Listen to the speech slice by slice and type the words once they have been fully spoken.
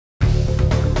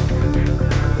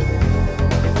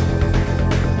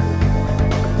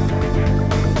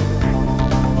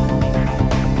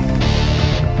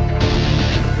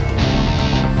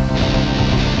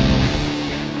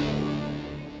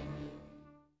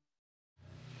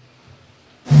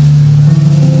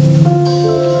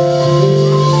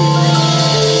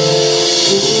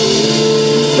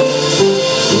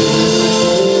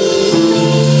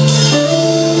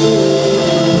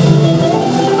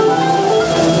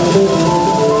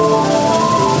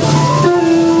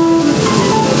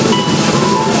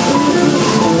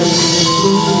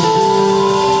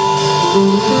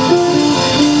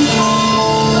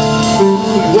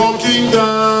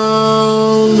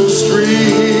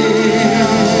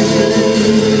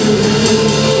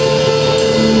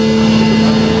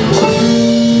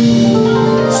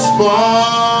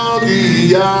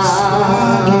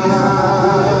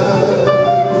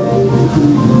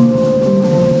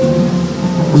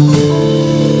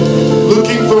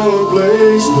looking for a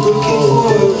place, looking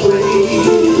for a place.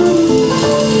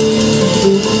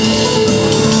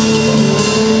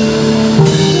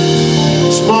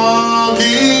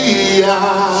 Smoggy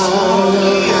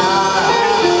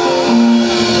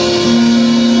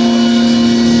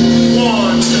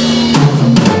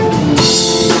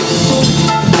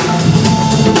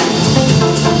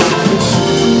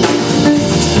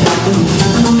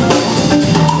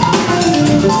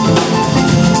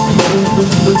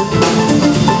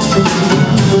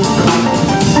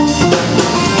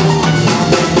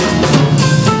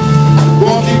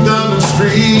walking down the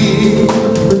street,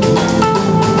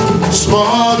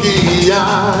 smoggy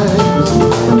eyes,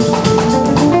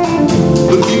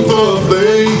 looking for a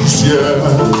place, yeah.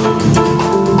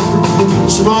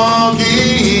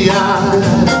 Smoggy eyes,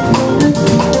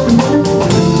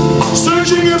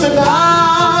 searching in the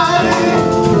night,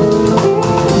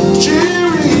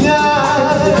 cheery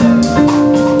eyes,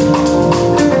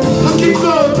 looking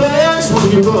for a place,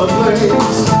 looking for a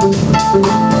place.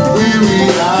 Weary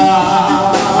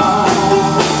eyes,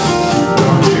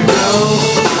 don't you know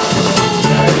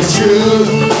that it's true,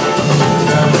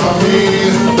 that for me,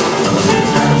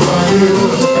 and for you,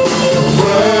 the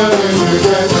world is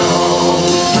together.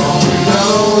 Don't you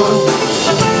know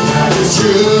that it's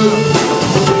true,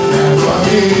 that for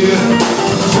me,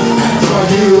 and for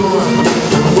you,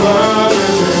 the world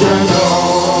is together.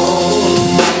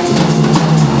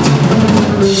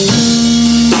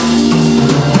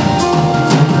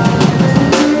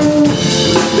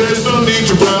 There's no need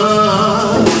to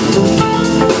run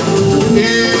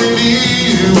anywhere.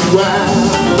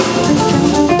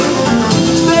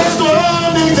 There's no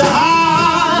need to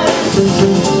hide.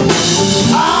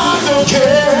 I don't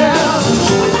care.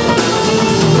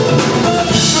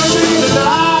 Searching the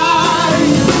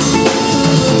night,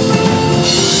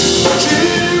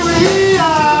 cheery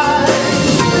eyes,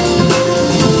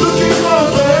 looking for a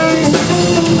place,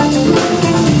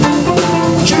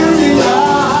 cheery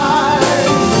eyes.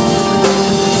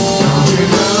 You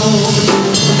know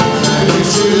that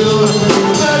it's true,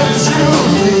 that it's true,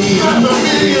 not for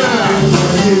me, yeah, for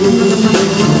you.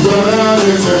 The world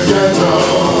is a ghetto.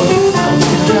 Don't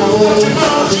you know, don't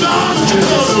you know,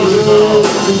 don't you know,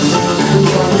 and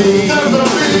for me, not for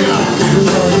me, and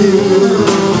for you.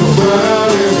 The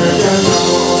world is a ghetto.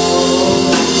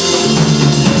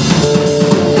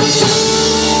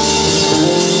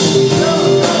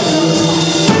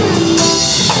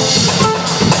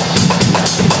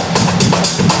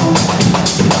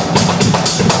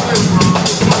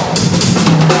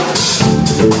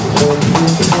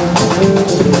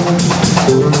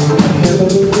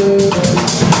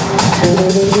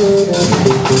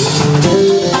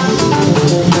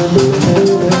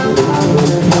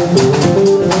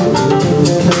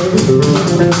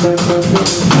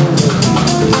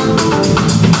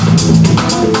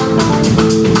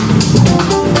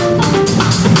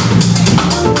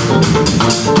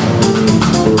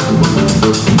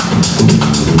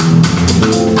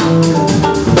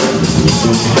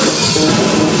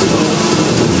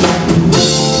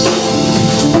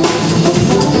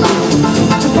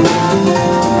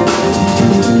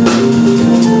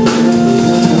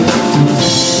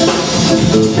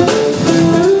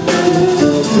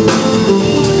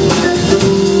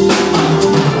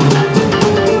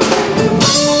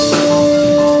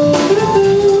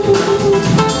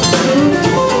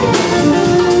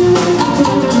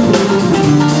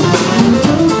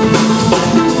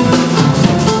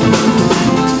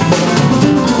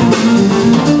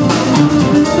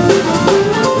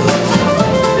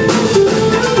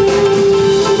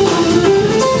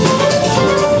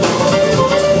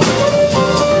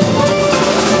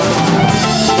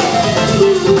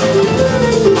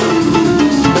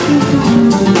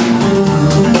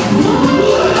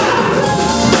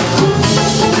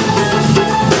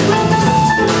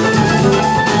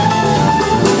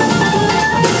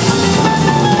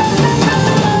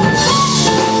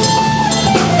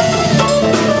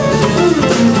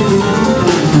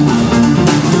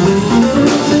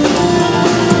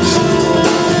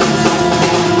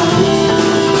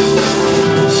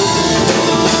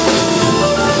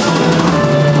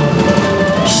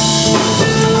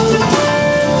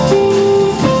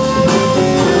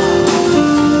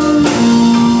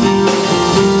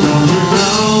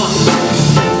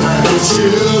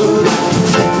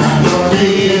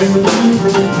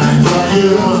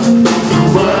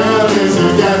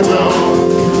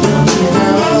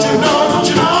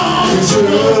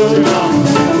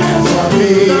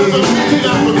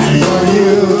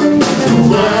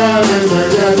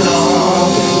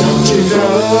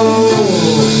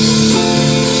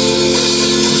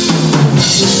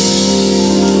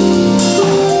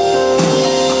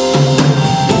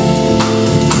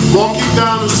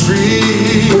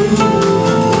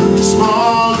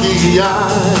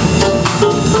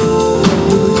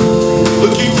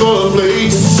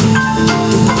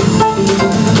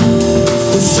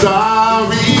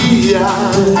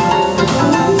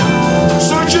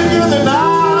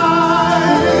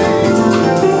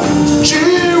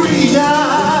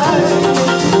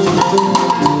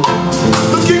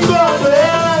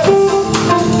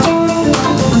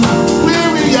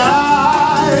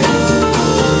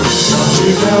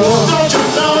 Don't you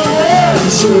know, yeah,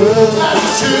 it's true.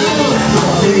 That's true.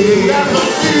 That's the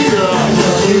fear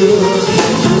for you.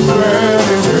 Where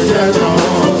is your ghetto?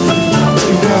 Don't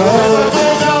you know? As I go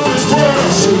down this world,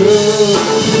 it's true.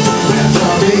 That's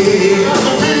for me. That's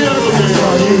the fear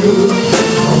for you.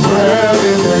 Where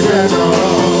is your ghetto?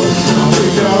 Don't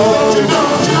you know? Don't you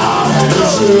know?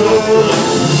 It's true.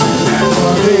 That's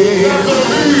for me. That's the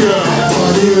fear for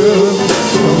you.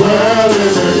 Where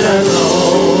is your ghetto?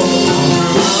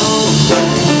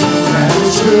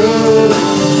 That's true.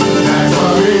 That's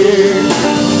for me.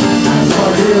 That's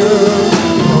for you.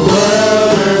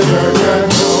 Where is your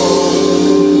ghetto?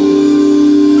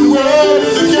 Where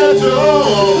is the ghetto?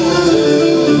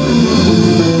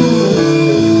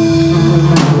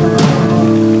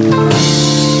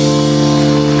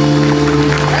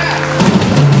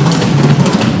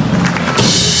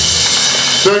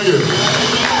 Thank you.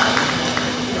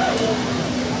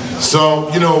 So,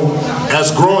 you know,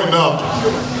 as growing up,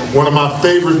 one of my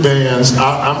favorite bands,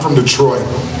 I'm from Detroit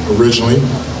originally.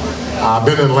 I've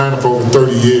been in Atlanta for over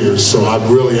 30 years, so I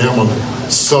really am a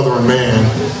Southern man.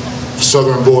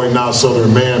 Southern boy, not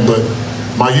Southern man, but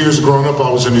my years growing up, I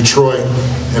was in Detroit,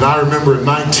 and I remember in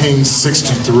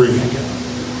 1963,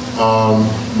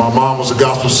 my mom was a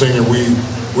gospel singer. We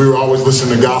were always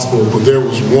listening to gospel, but there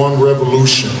was one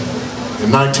revolution.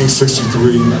 In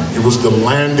 1963, it was the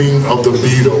landing of the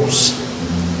Beatles.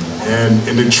 And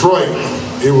in Detroit,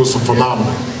 it was a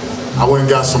phenomenon. I went and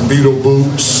got some Beatle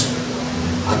boots.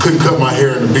 I couldn't cut my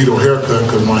hair in the Beatle haircut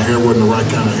because my hair wasn't the right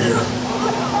kind of hair.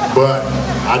 But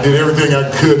I did everything I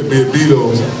could to be a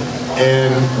Beatles.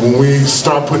 And when we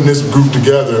started putting this group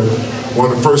together,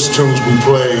 one of the first tunes we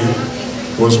played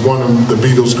was one of the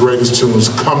Beatles' greatest tunes,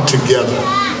 Come Together.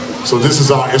 So this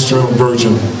is our instrumental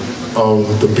version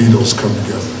of the Beatles Come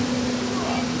Together.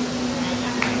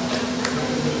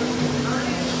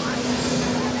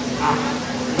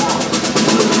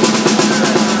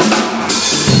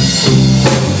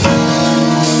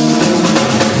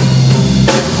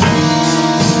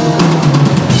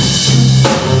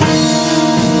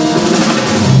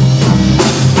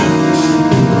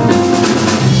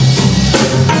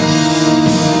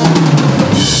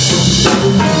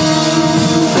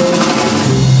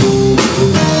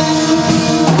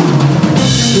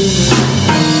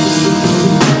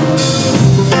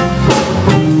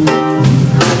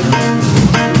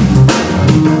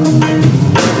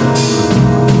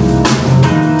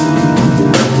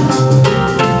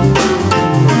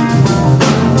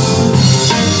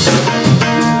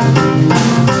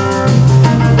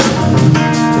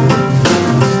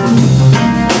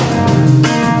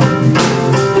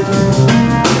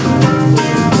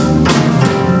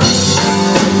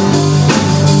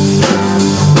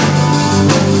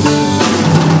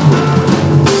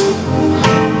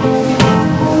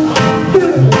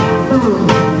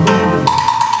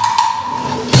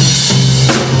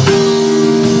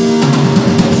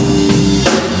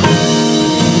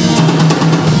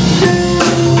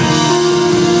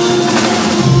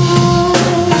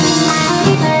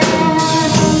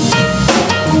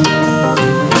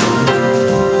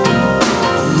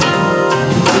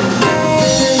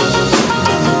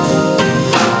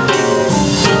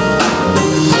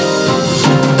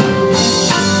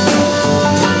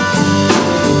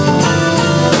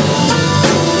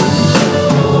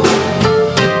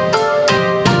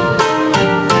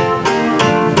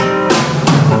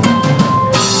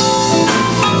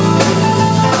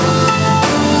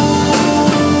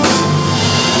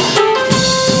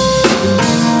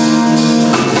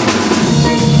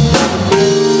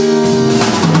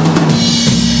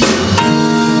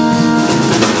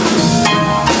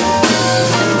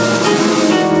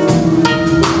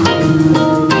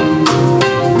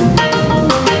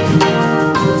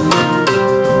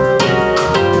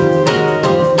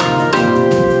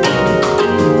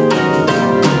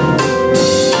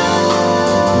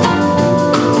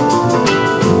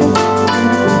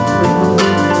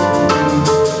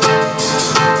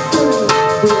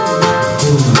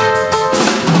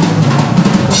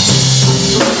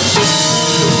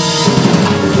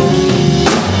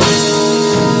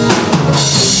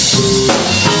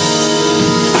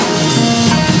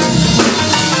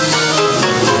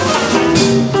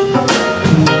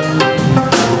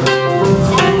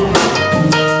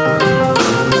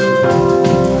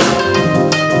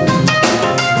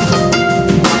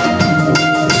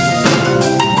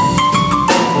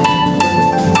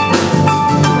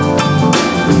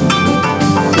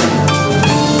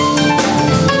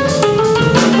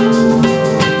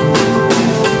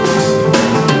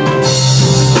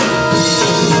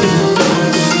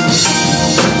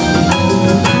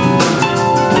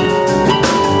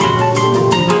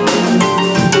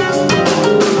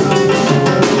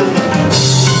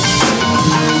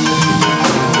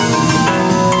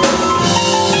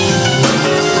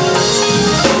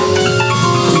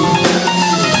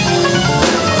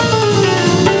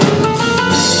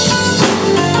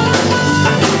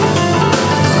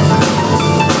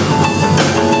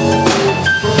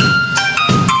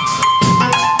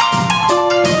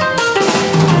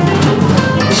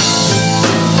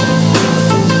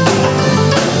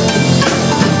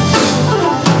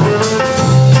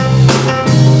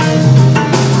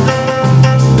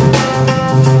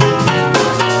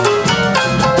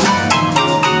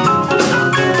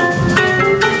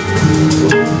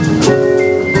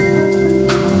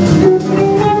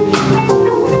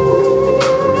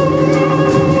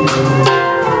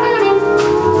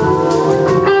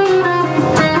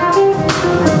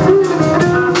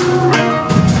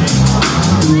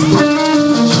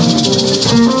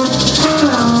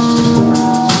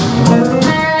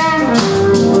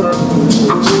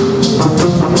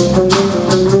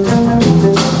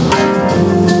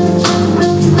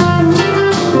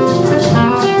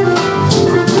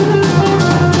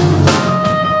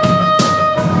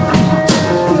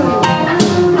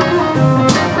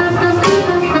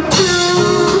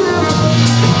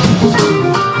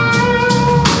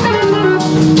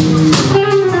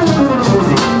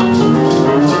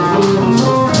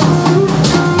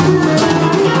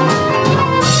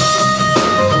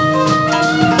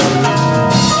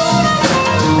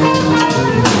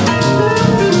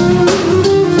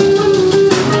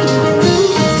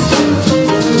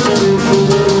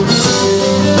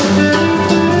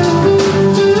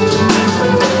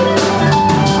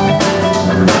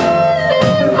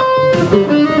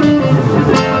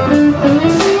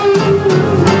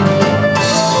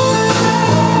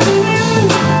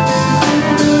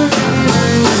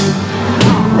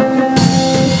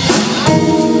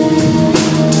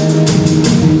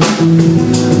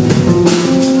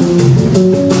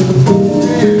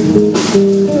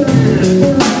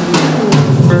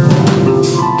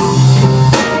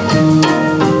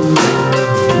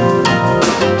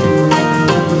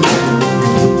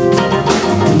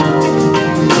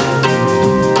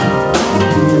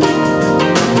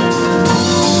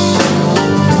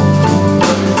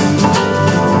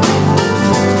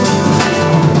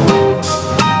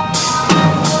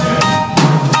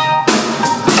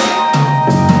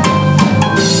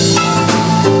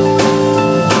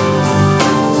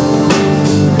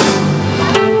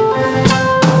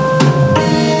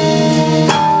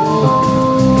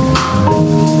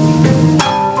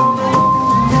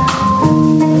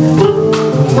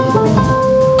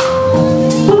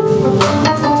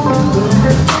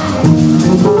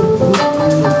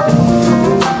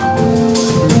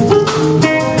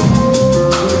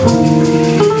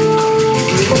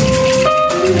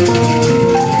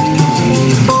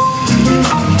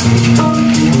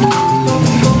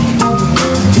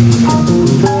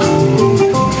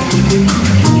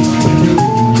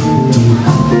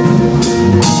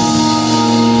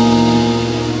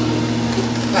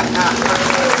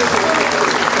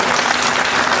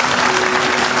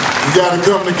 to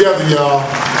come together, y'all.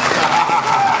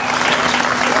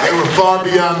 They were far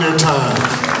beyond their time.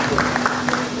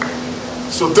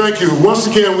 So thank you. Once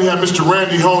again, we have Mr.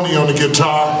 Randy Honey on the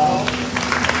guitar.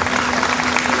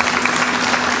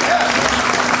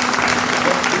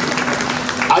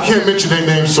 I can't mention their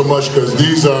names so much because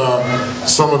these are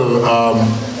some of the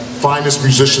finest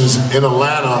musicians in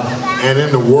Atlanta and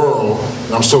in the world.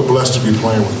 And I'm so blessed to be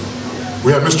playing with them.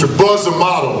 We have Mr. Buzz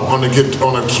Amato on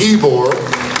a keyboard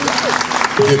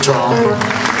guitar.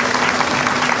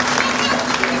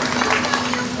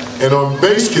 And on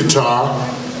bass guitar,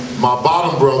 my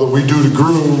bottom brother, we do the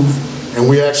groove, and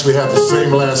we actually have the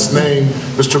same last name,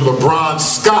 Mr. LeBron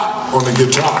Scott on the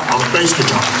guitar, on the bass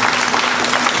guitar.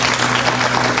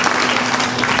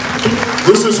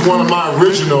 This is one of my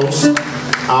originals.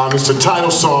 It's the title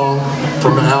song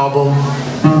from the album,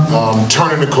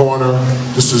 Turning the Corner.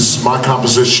 This is my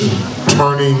composition,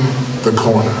 Turning the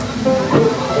Corner.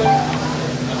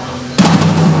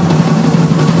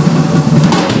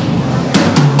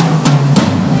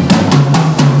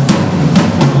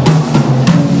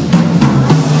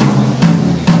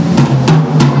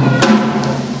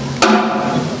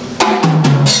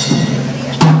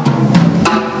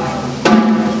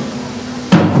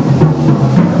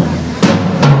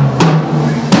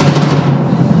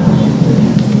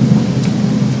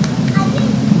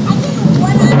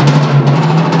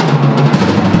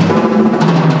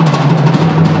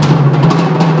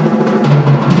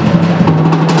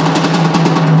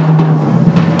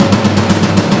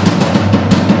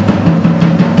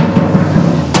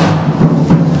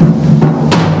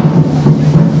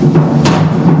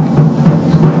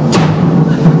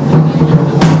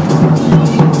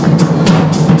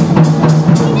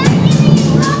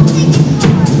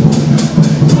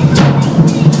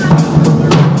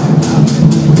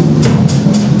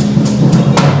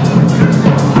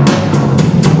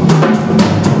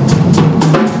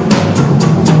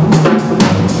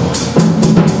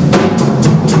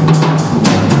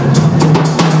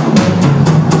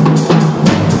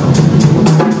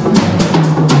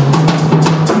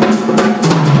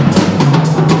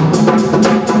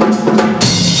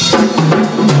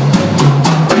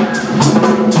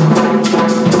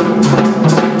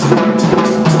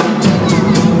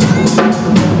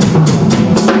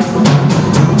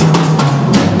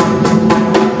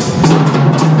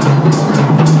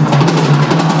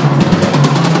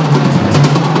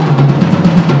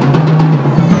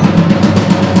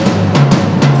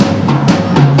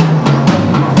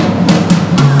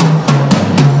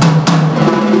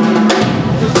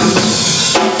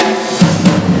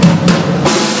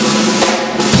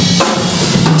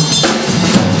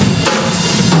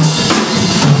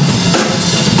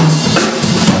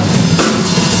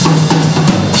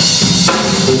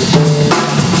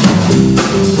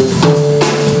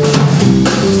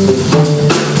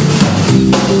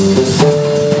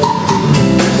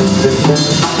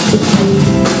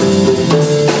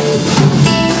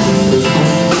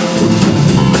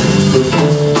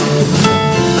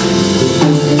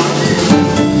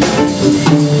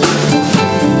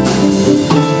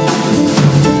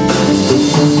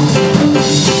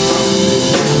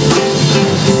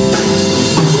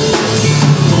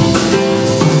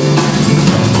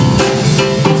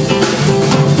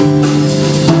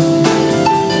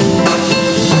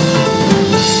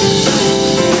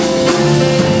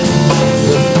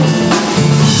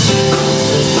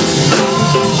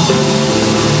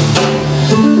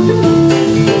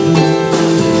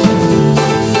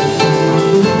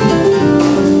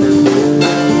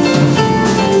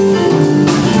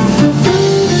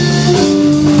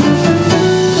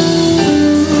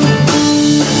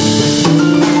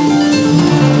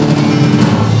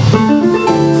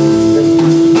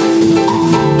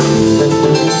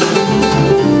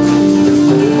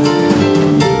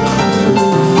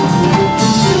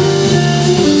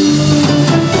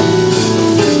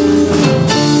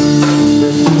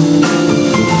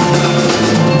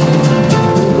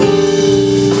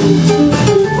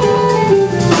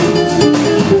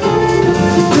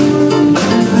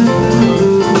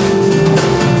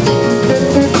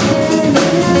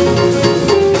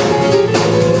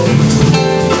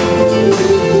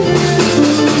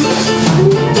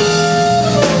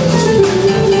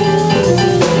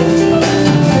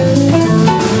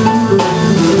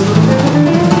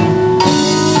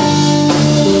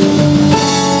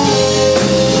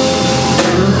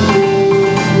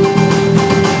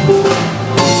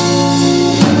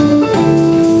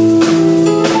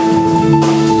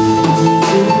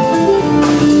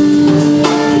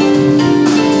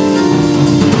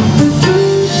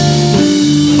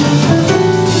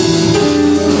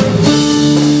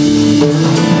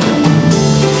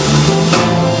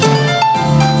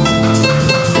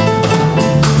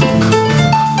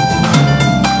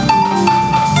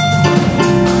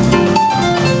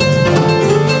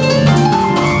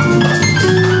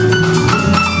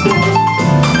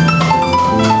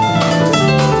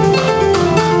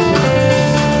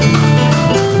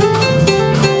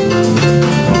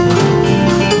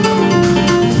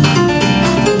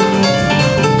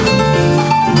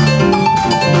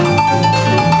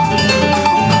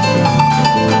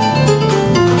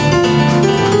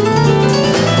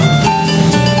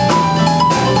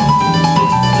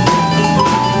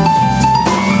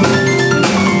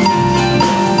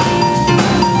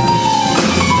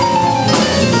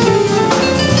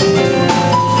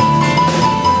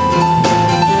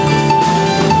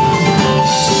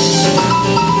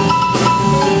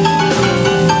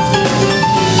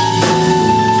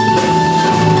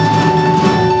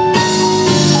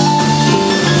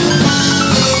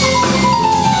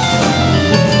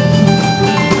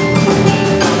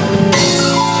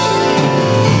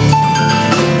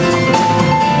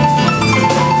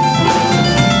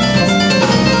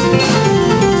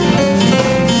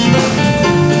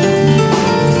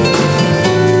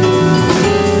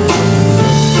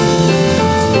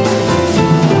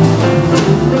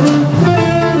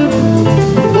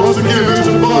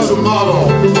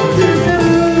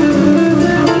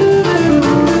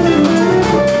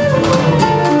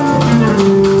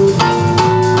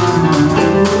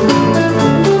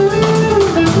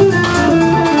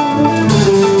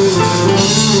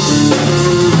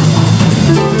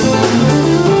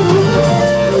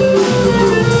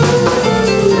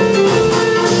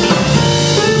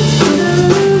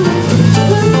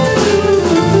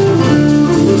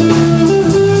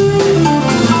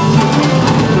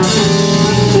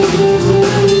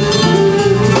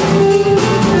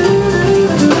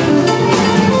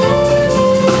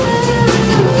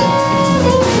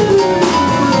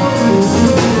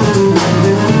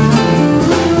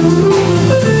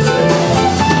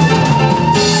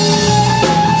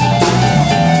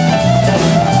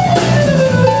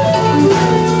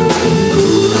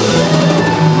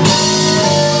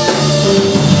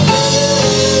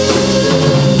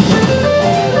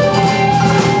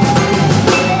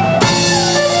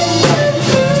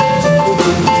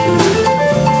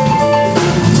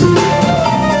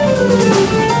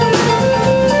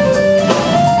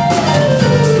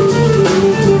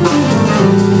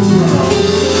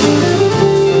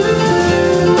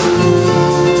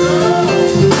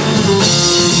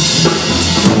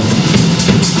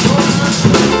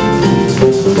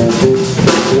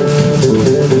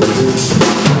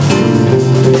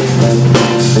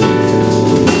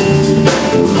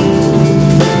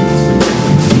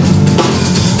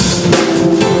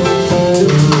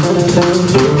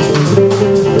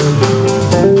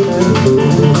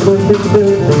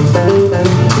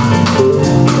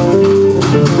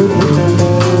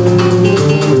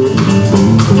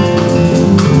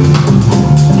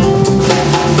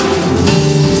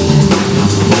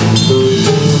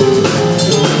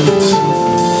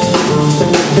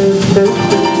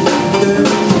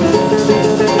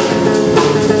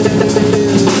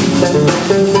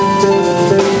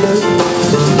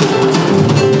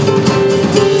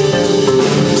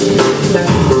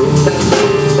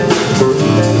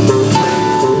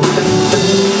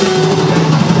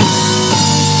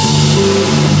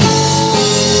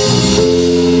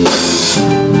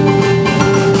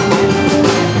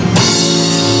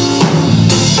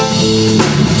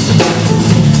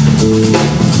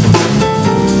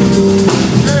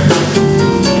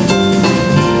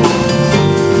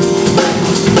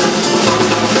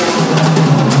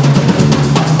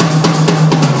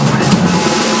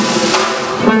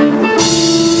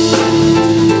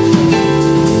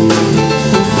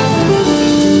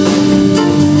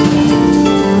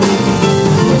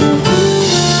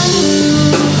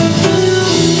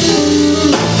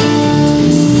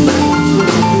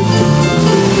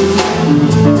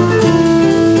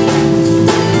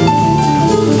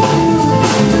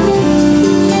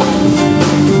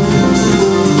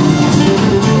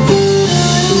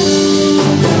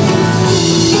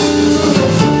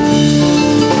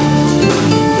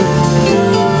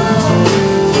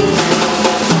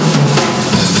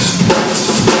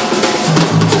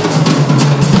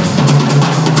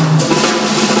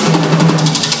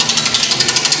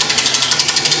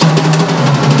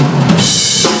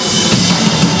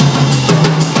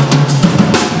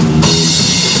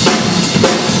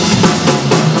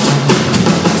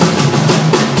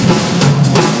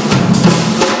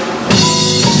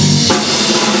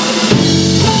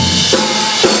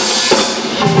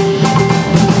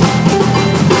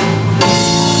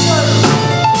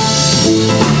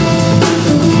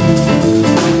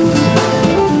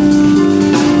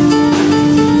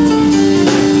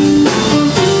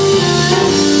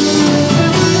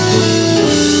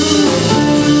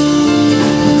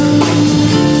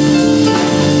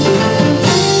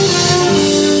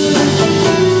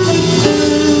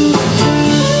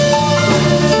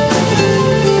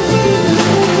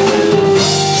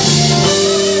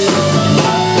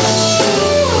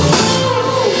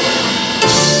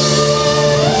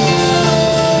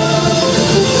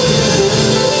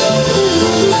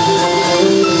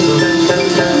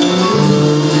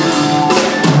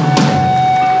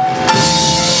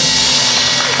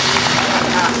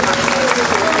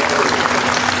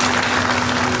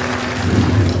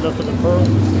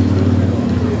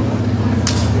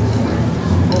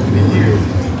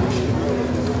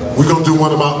 We're gonna do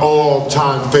one of my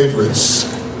all-time favorites.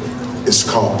 It's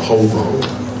called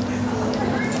Povo.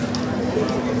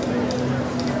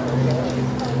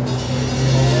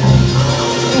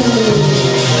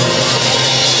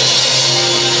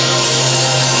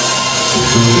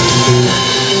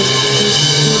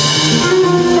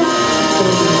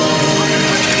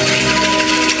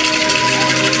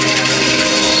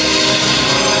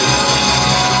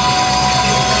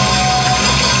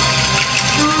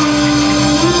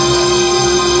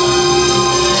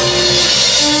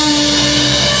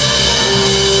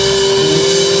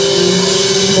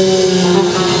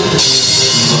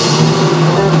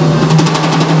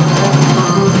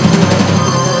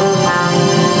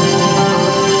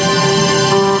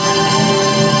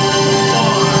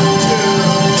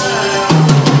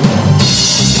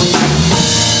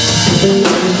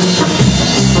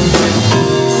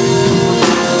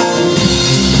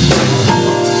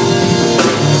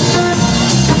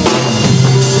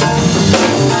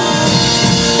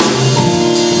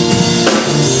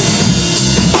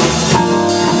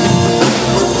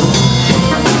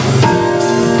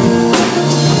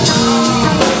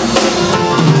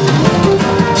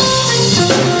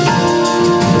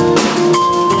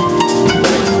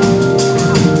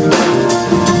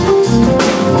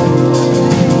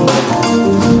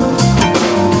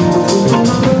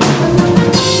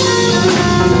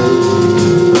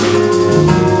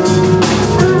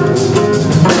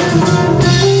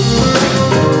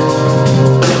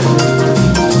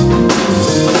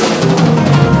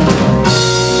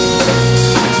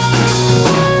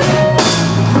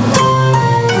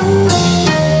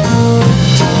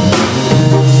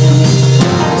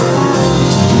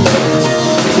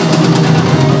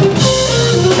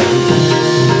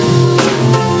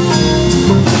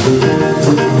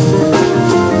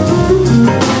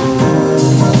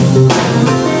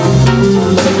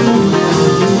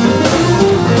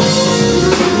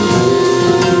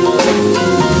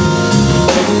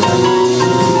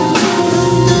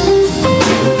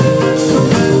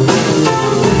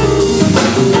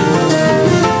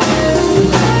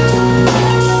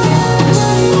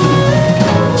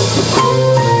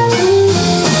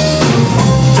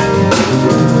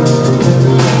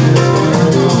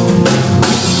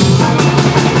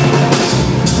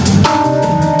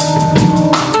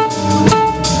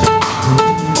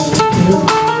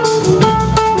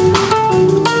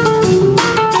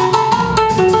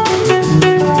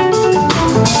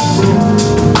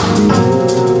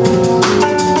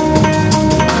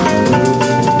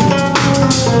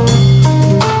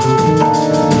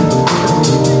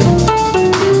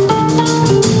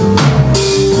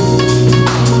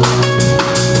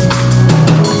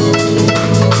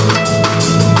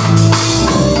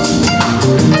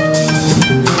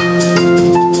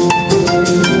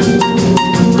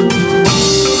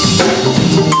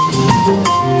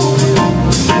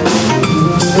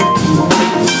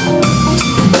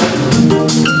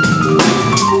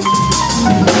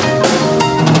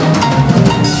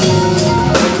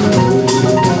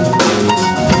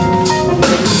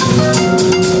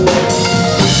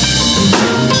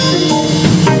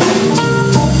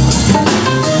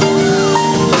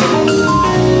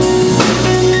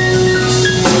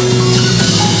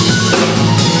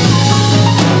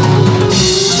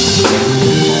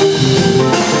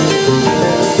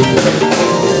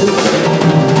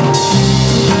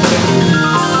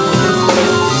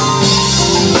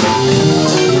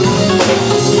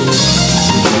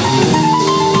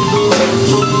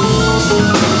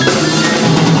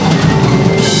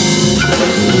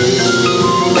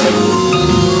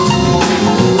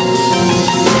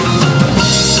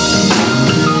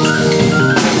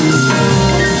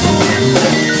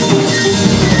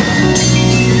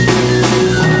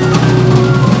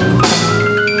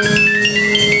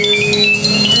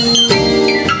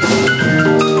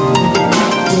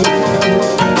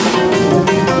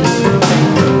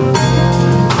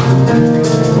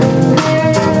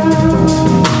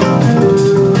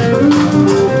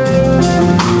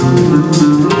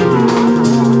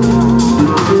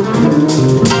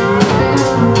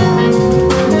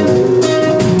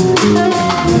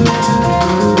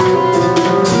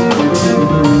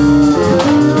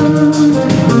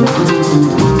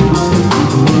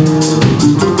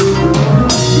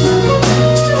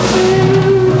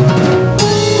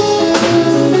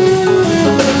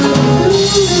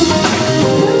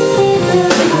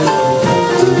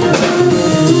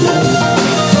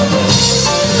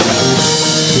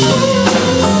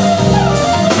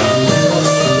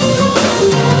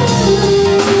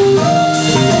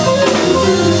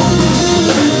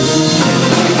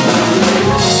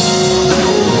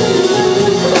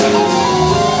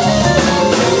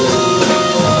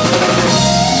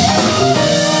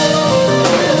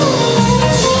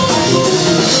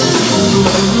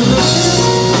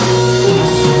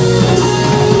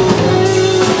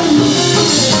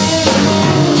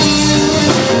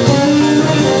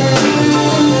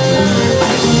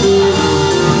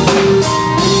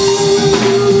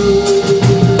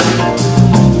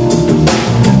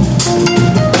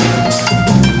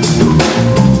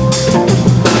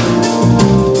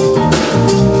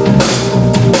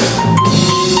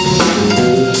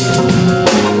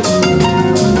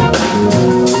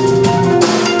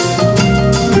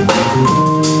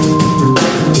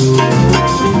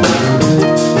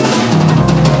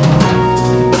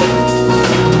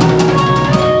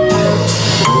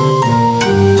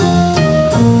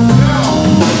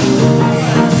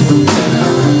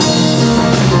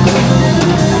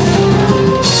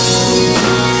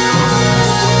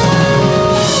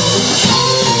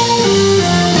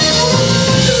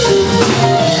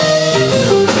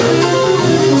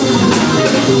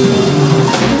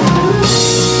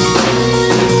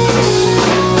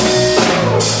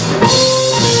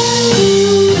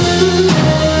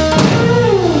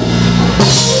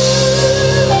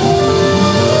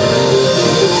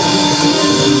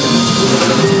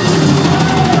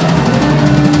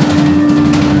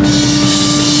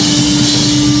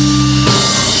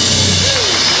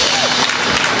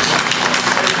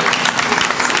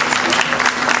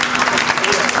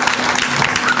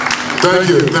 Thank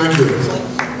you, thank you.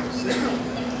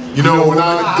 You know, when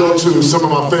I go to some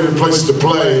of my favorite places to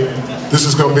play, this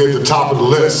is going to be at the top of the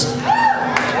list.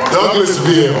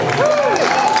 Douglasville.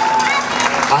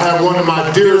 I have one of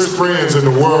my dearest friends in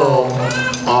the world.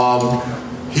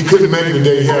 He couldn't make it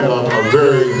today. He had a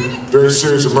very, very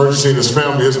serious emergency in his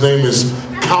family. His name is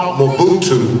Count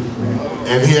Mobutu,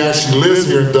 and he actually lives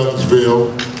here in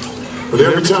Douglasville. But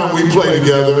every time we play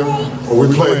together, or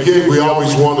we play a gig, we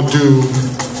always want to do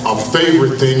a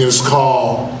favorite thing. It's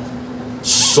called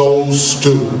Soul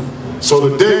Stew. So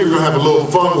today we're going to have a little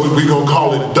fun. We're going to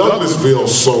call it Douglasville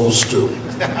Soul Stew.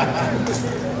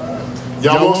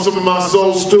 Y'all want some of my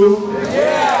soul stew?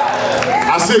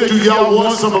 I said, do y'all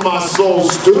want some of my soul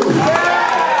stew?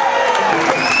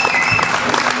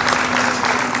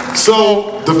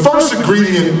 So the first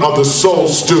ingredient of the soul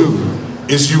stew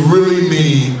is you really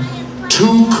need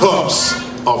 2 cups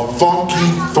of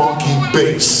funky, funky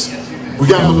bass. We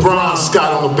got Yonrico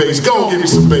Scott on the bass. Go and give me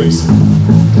some bass.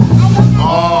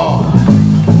 Oh.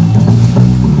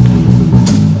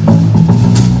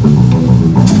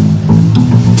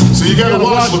 So you gotta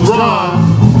watch LeBron.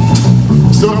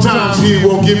 Sometimes he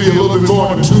won't give you a little bit more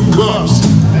than 2 cups.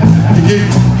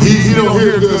 He don't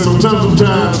hear good.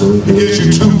 Sometimes he gives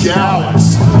you 2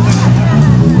 gallons.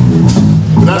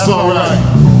 But that's all right.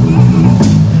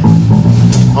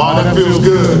 Oh, that feels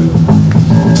good.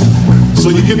 So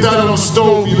you get that on the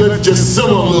stove, you let it just simmer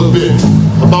a little bit,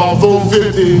 about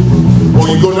 450, or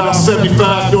you go down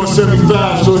 75, doing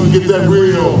 75, so you get that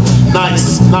real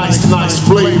nice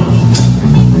flavor.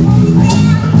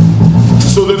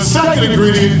 So the second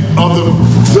ingredient of the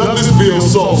Douglasville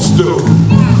soul stew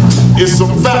is some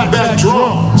fatback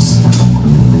drums.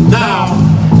 Now,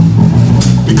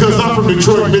 because I'm from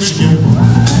Detroit, Michigan,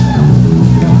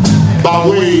 by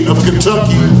way of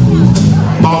Kentucky,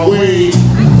 by way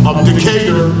of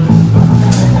Decatur,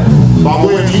 by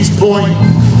way of East Point,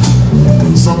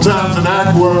 sometimes in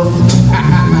Ackworth,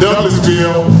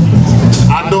 Douglasville,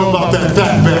 I know about that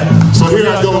fatback. So here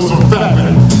I go with some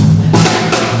fatback.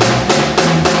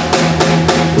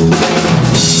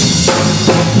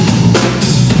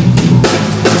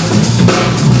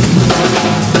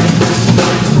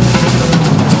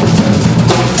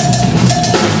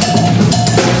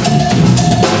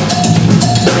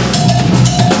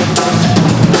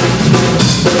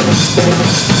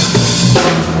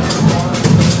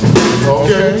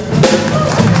 Okay.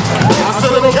 I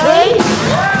said okay.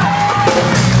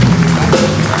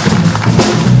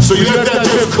 So you let that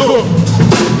just cook.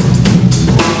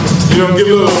 You know, get a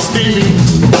little steamy.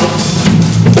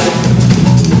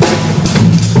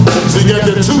 So you got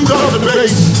that 2 cups of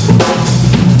bass.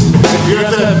 You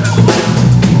got that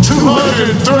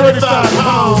 235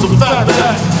 pounds of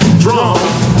fatback drum.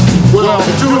 Well,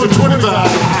 225.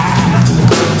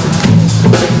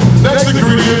 Next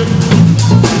ingredient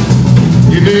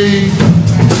you need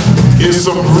is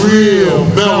some real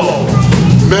mellow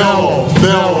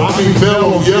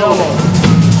yellow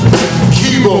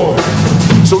keyboard.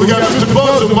 So we got Mr.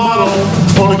 Buzz model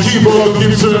on the keyboard.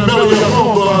 Give you some mellow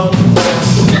yellow, Buzz.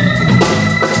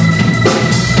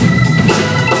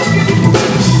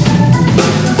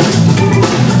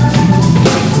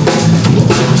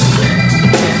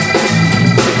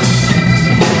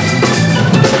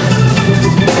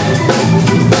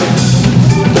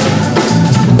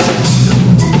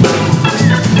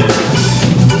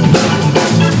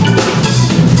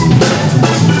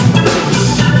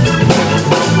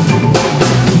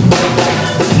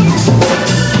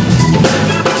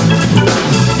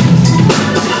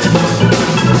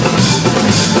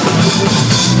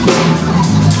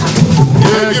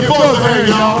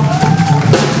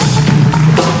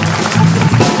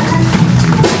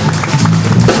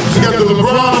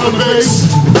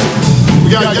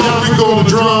 We got Yonrico on the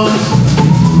drums.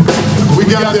 We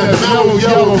got that mellow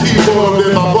yellow keyboard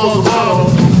there by Buzz model.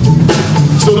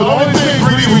 So the only thing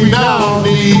really we now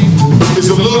need is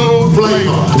a little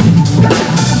flavor.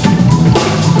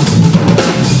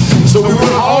 So we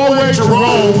went all the way to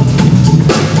Rome.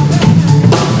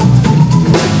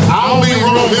 I don't mean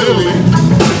Rome, Italy.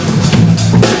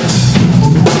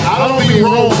 I don't mean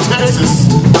Rome, Texas.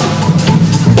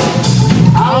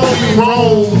 I don't mean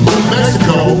Rome,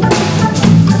 Mexico.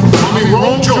 I mean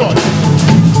Rome, Georgia.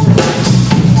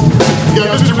 You got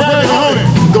Mr. Randy Honey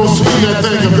gonna swing that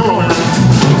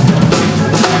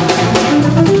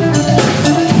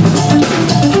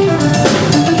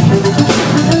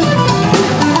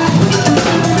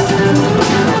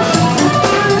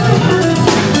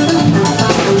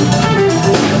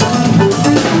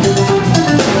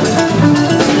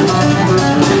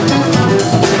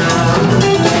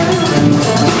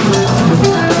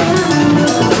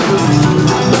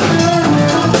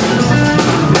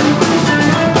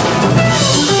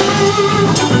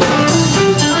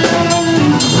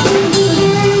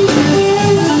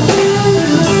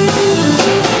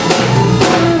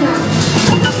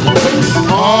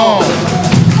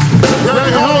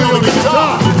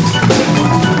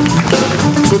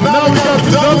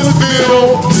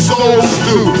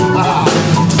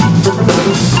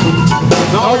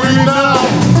Now we now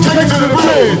take it to the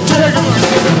bridge. Take it.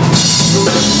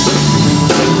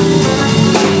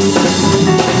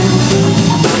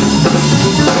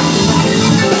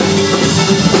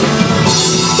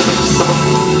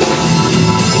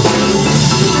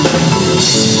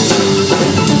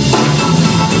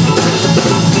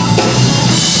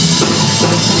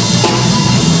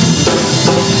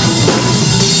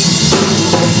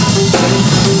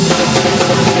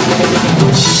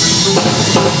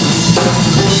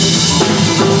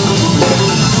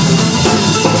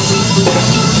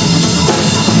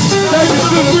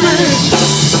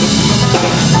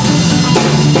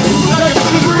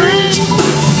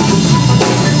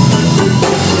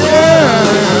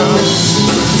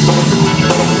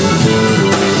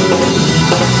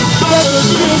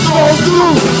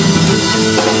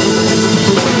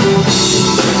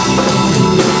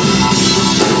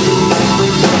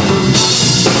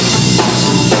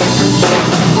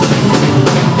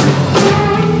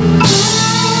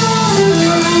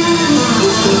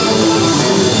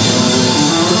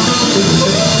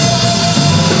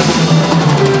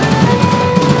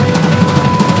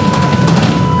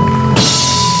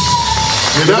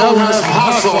 Now we have some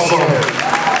hot sauce on it.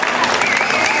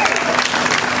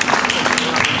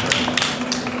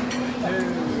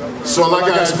 So like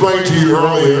I explained to you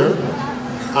earlier,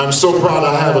 I'm so proud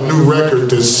I have a new record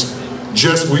that's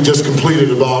we just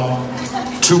completed about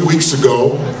 2 weeks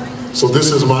ago. So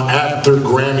this is my after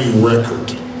Grammy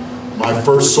record, my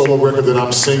first solo record that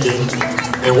I'm singing.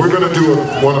 And we're gonna do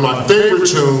one of my favorite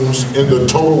tunes in the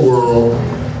total world,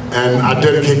 and I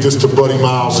dedicate this to Buddy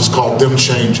Miles. It's called Them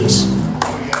Changes.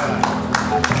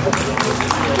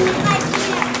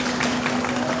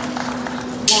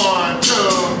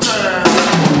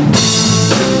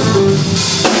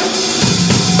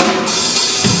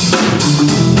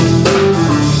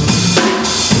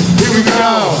 Here we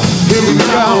go.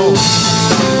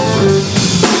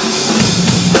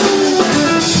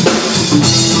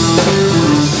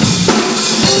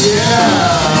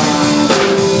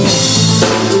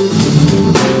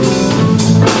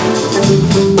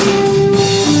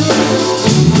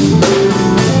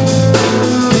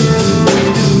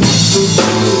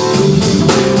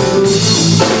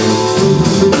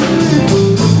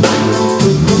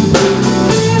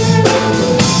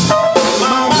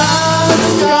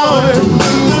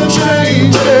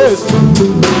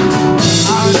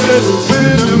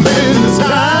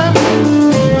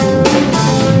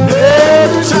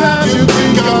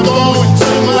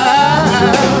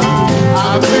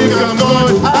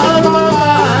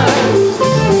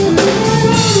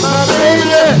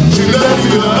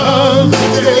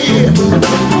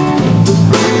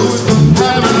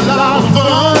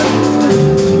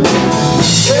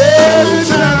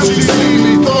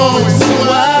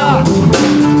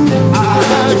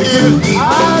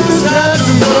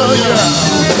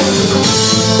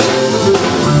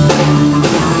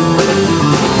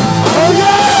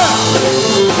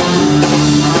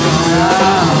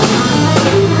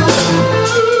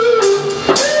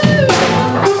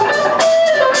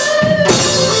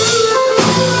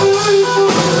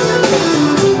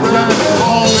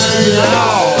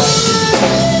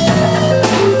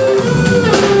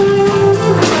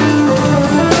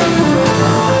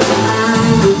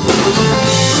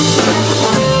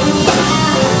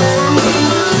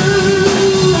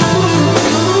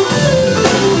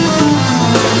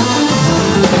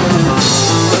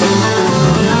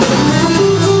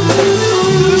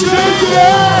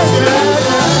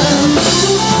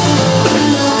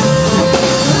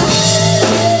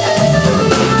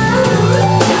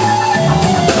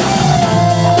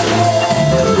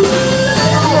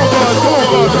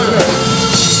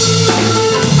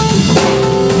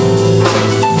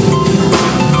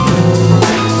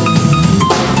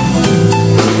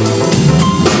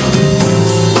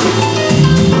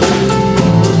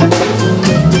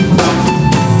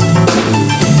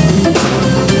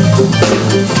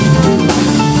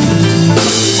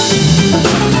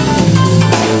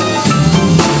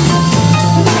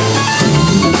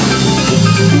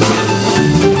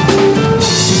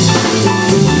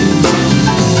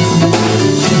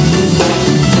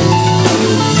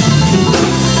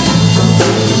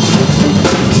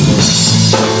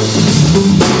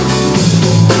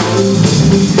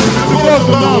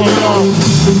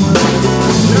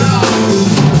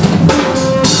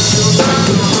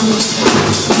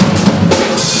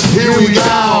 Here we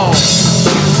go.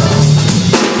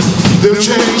 Them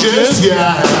changes,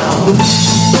 yeah.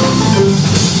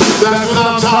 That's what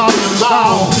I'm talking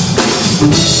about.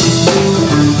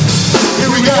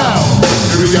 Here we go.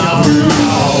 Here we go. Here we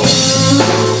go.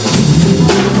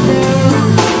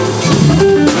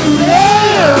 Yeah.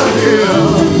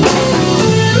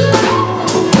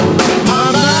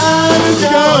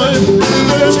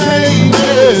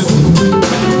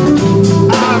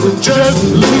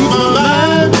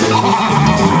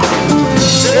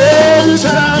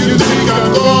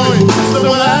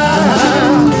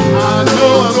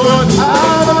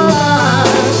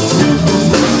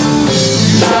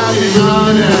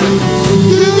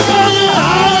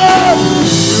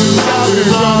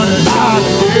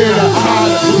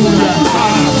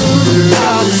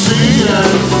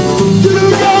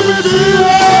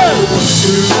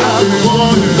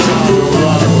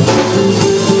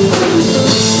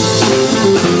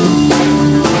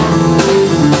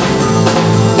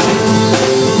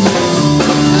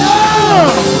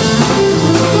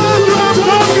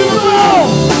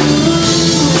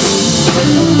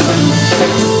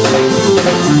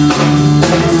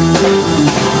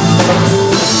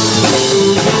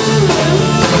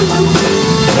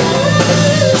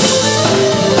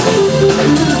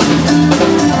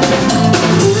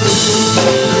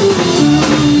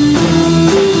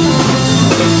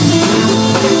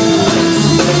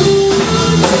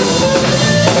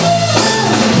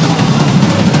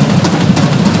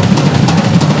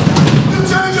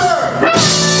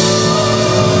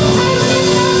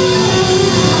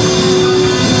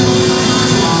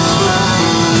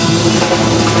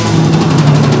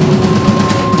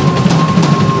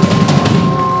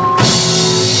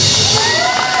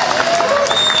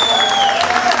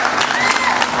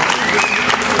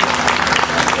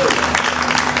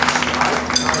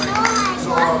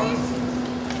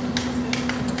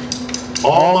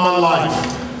 All my life,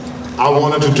 I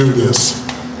wanted to do this.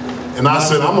 And I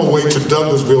said, I'm gonna wait to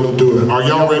Douglasville to do it. Are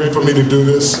y'all ready for me to do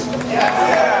this?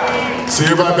 See,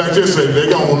 everybody back there say, they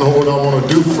don't know what I want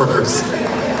to do first.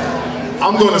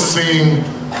 I'm gonna sing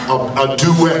a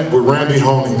duet with Randy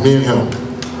Honey, me and him.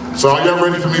 So are y'all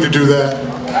ready for me to do that?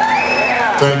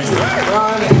 Thank you.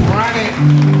 Run it, run it.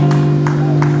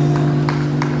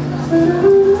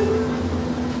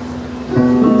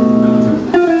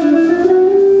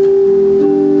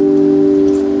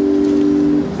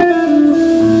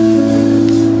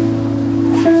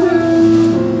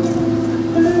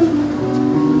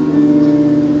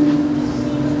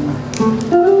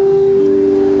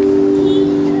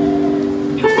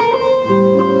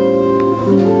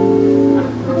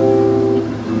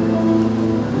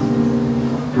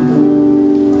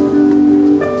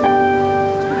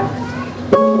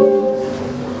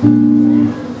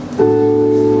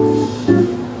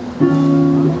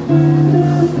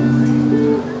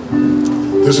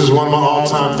 This is one of my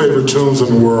all-time favorite tunes in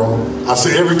the world. I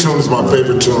say every tune is my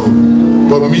favorite tune,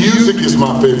 but music is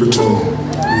my favorite tune,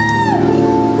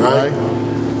 right?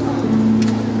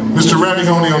 Mr. Randy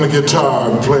Honey on the guitar,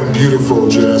 playing beautiful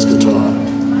jazz guitar.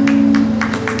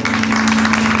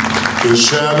 The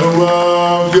shadow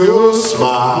of your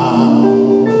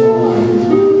smile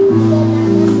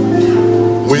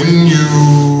when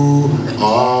you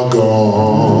are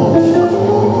gone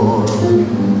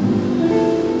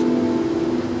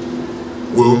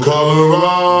will color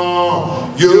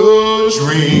all your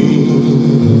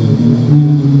dreams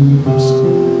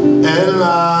and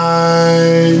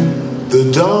light the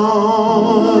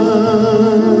dawn.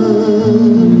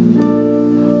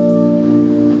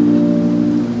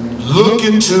 Look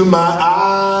into my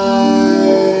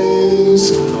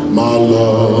eyes, my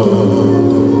love,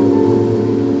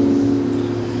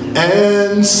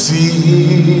 and see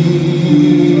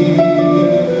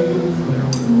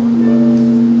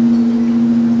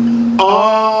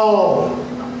all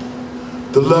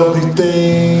the lovely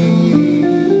things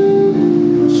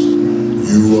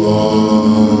you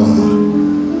are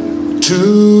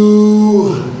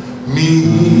to me.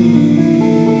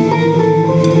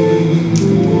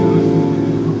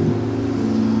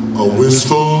 A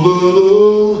wistful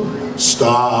little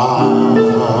star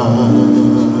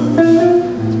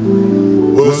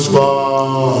was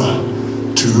far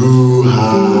too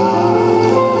high.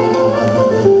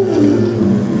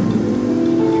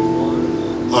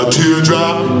 A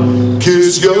teardrop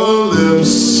kissed your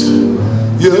lips,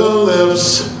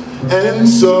 and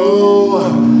so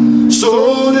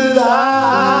did I.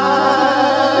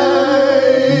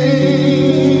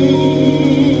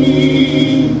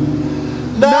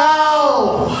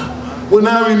 Now, when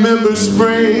I remember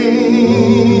spring,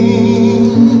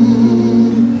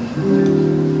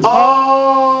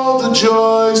 all the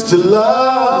joys to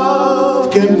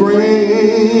love can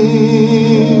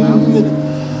bring,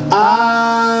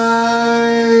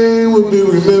 I will be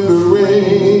remembering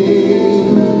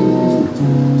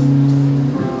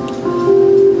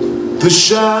the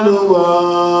shadow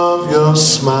of your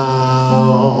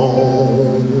smile.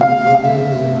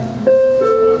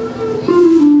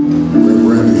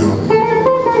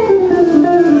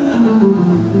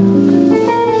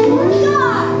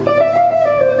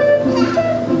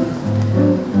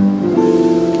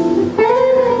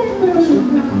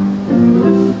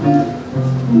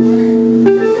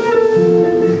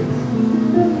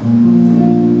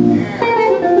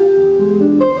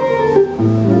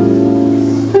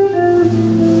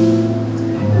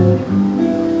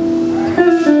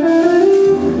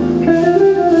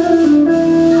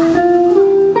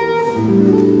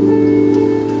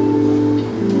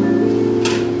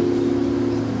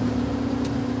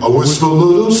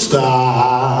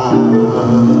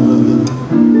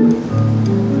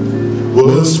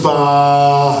 was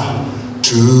far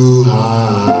too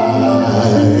high.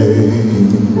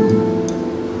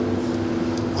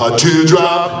 A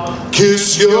teardrop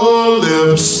kissed your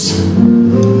lips,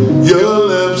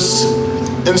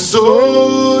 and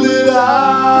so did I,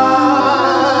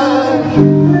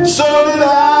 so did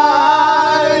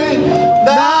I.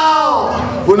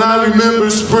 Now, when I remember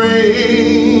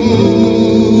spring,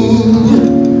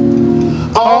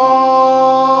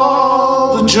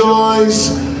 all the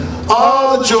joys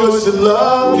that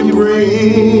love can bring,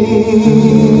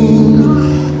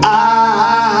 I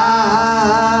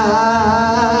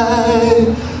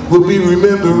will be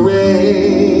remembering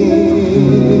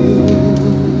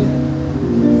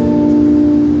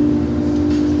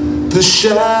the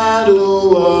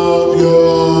shadow of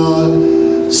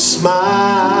your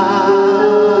smile,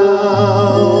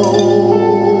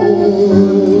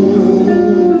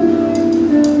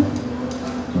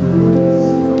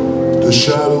 the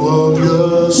shadow of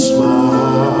your smile.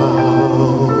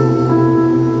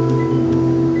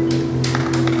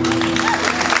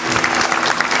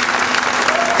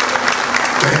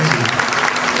 Thank you.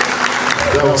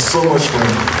 That was so much fun.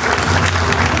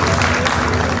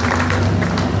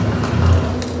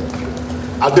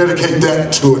 I dedicate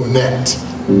that to Annette.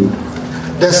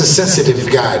 That's a sensitive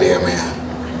guy there, man.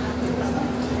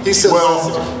 He's so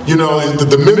sensitive. You know,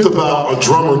 the myth about a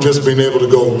drummer just being able to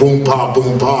go boom pa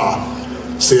boom pa.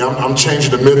 See, I'm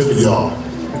changing the myth for y'all.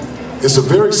 It's a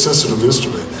very sensitive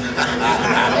instrument.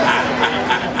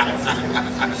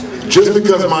 Just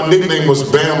because my nickname was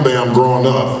Bam Bam growing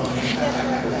up,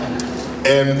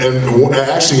 and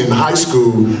actually in high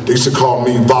school they used to call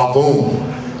me Vavoom.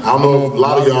 I don't know if a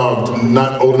lot of y'all are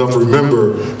not old enough to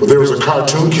remember, but there was a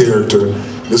cartoon character.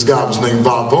 This guy was named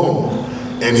Vavoom,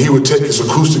 and he would take his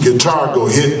acoustic guitar, go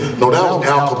hit. No, that was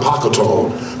Al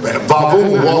Capacatol. Vavoom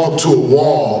would walk up to a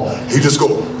wall. He'd just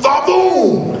go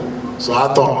Vavoom. So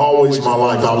I thought always in my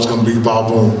life I was going to be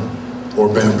Vavoom or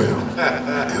Bam Bam,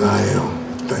 and I am.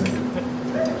 Thank you.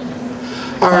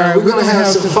 All right, we're going to have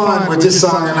some fun with this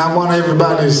song, and I want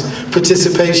everybody's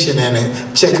participation in it.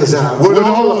 Check us out. Well,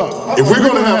 hold up. If we're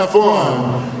going to have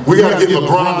fun, we got to get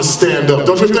LeBron to stand up.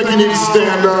 Don't you think he needs to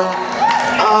stand up?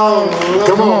 Oh,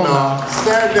 come on now.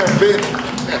 Stand up, baby.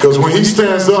 Because when he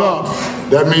stands up,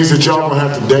 that means that y'all going to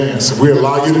have to dance. If we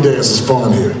allow you to dance, it's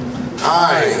fun here. All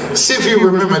right, see if you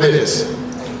remember this.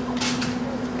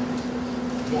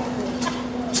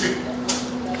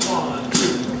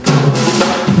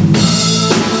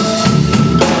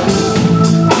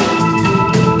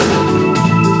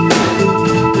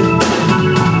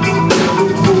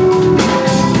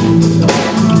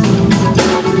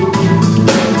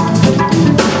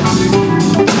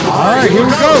 Here we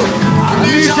go. I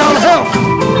need y'all help.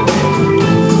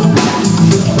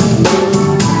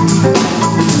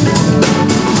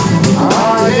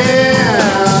 Oh yeah.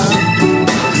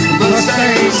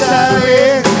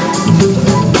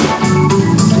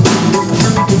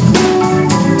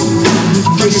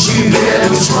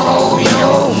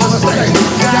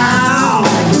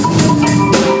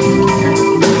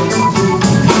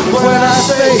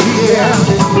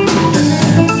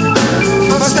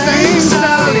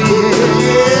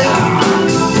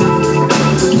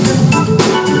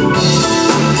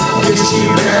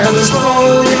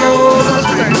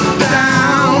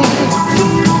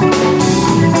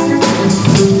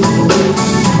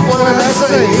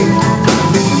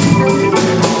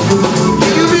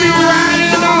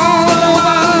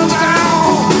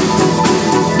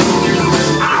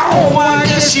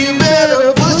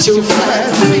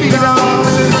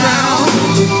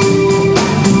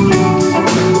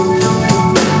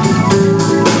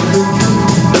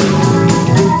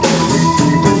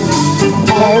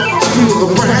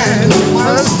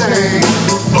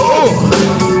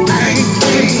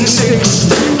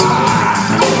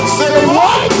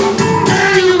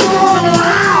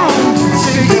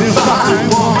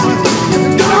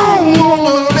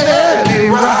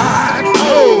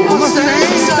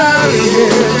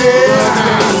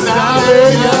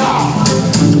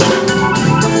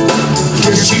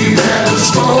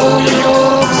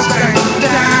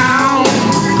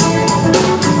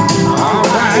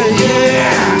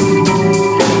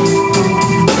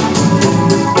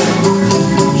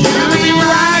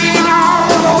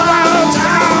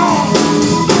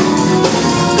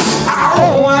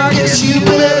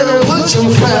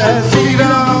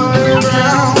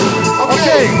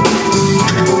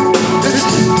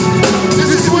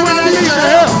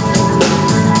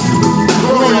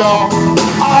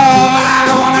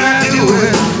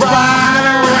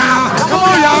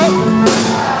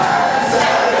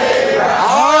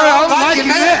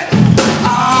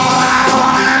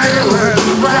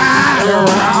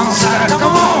 around, side.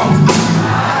 Come on.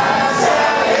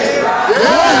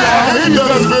 Yeah, in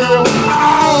Douglasville.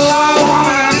 All I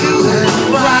wanna do is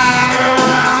ride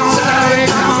around, side.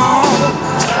 Come on.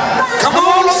 Come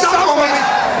on, don't stop for me.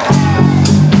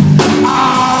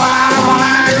 All I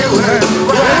wanna do is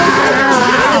ride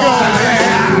around,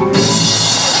 side.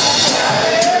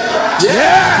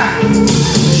 Yeah.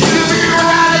 You be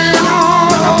riding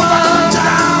all over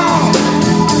town.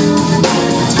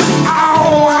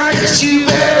 Oh, I guess you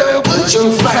better put your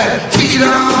flat feet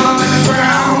on the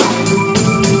ground.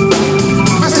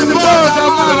 Mr. Buzz,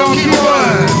 I'm gonna keep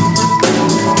on.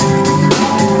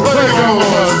 Let it go,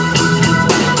 Buzz.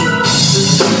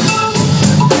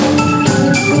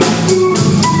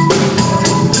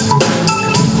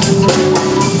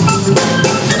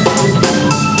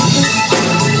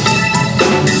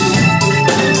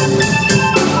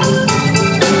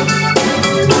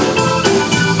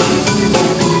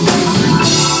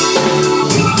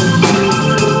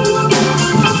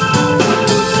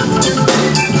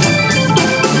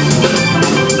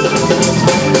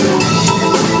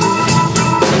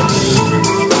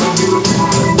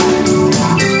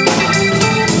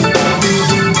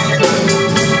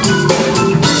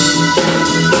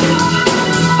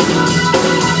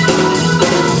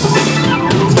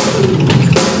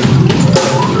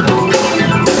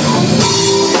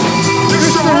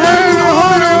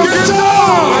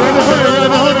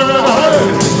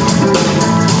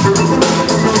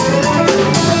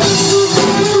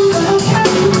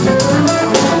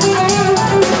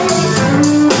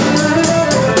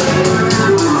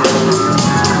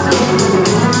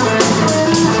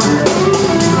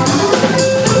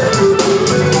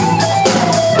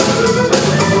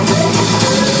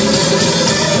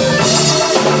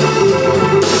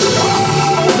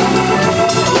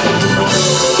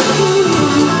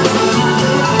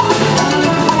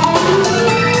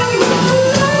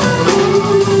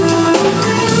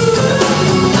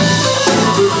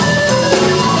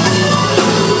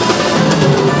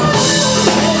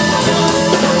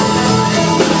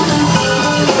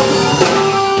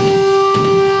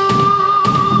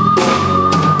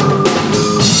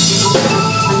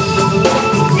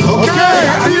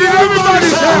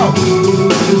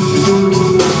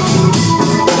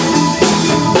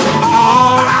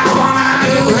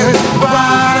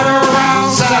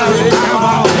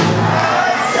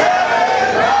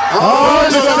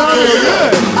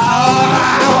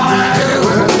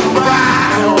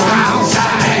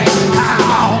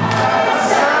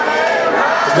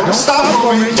 Don't stop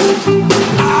for me.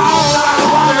 All I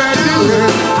wanna do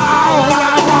is, all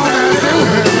I wanna do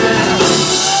is,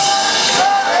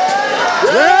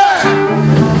 yeah.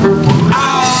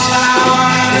 All I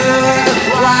wanna do is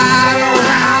ride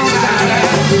around town.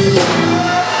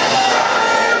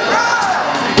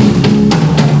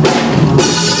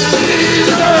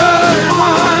 Early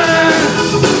morning.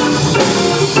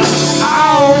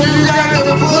 Oh, you got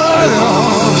the blood on.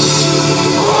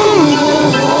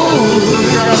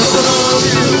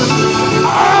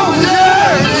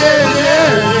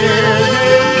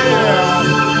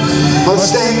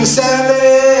 Mustang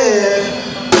Sally.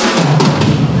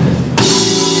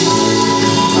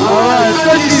 All right,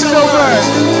 thank you so much.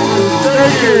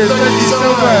 Thank you so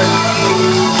much.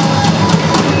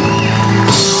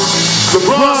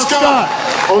 LeBron Scott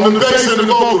on the bass and the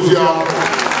vocals, y'all.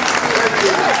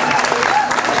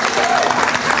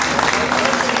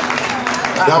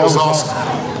 That was awesome.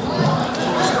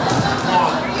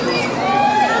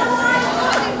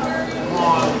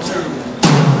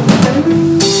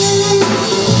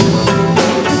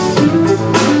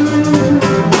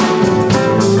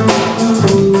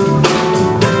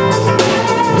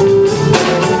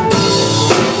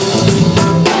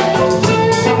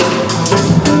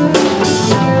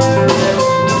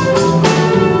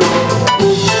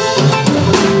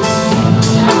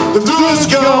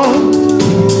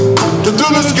 The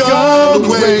Douglas gone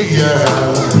away, yeah.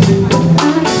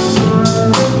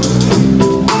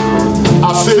 I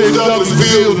said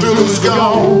Douglasville, the Douglas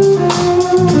gone.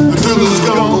 The Douglas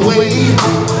gone away.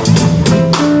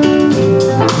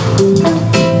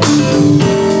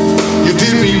 You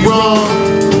did me wrong.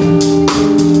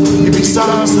 You be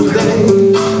sorry someday.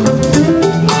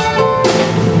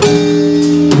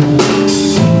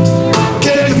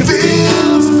 Can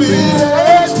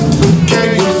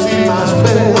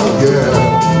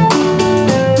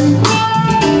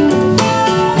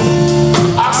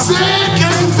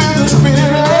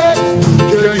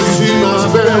you see my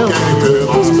spirit?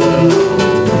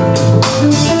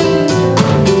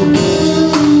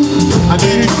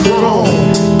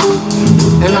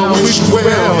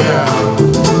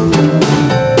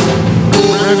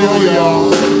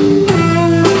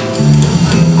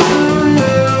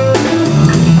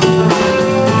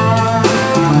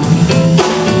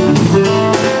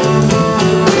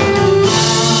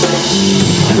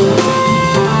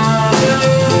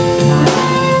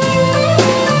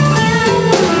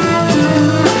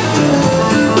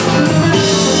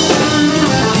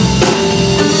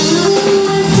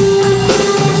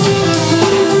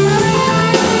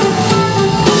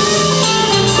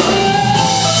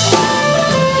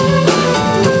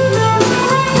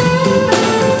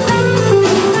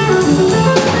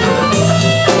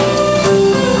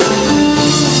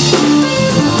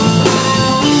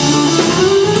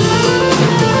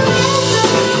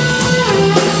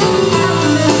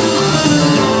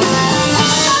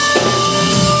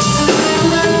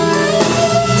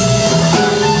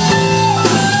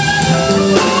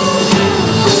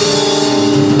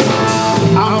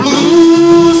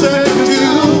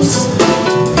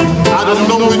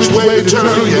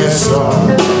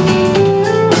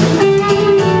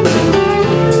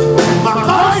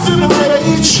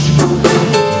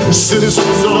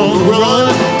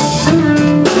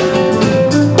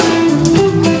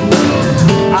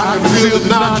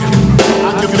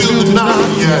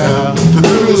 yeah, the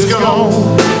thrill is gone.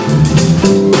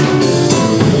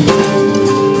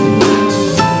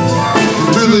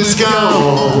 The thrill is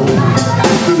gone.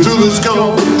 The thrill is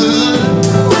gone for good.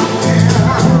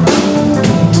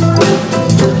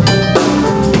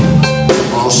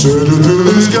 I said the thrill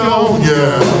is gone,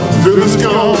 yeah, the thrill is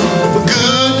gone for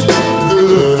good,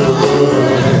 good.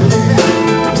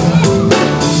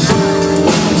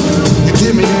 You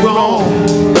did me wrong,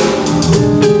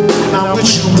 and I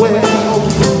wish you well.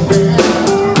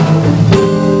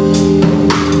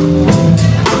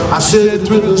 I said the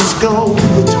thrill is gone, the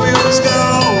thrill is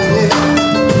gone, yeah.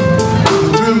 The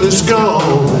thrill is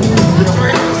gone.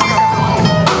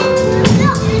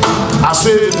 I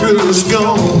said the thrill is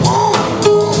gone.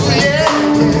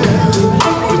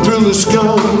 The thrill is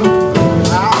gone.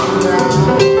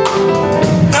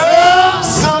 Early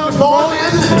Sunday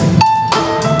morning,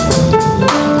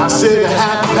 I said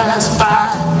at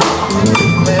 5:30.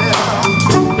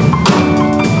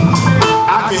 I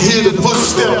can hear the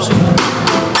footsteps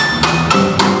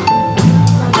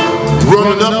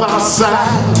running up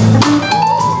outside.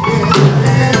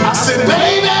 I said,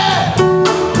 baby,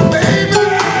 baby,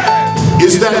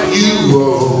 is that you?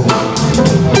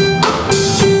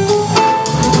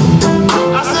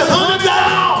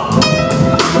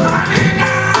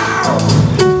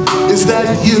 Is that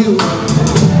you?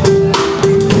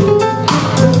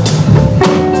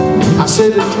 I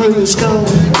said the thrill is gone.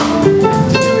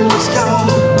 The thrill is gone.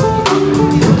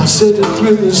 I said the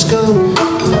thrill is gone.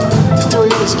 The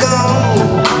thrill is gone.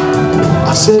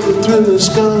 I said the thrill is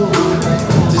gone.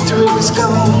 The thrill is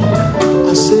gone.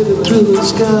 I said the thrill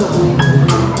is gone.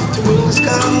 The thrill is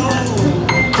gone.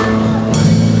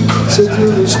 I said the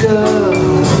thrill is gone.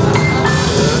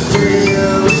 The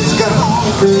thrill is gone.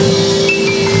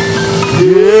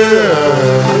 Yeah.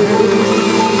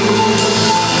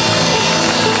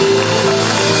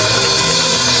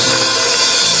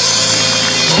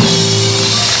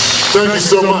 Thank you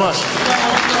so much.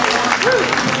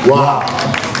 Wow.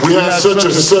 We had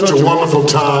such a wonderful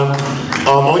time.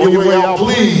 On your way out,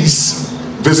 please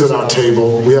visit our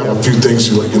table. We have a few things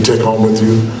you can take home with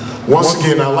you. Once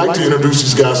again, I'd like to introduce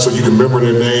these guys so you can remember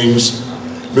their names.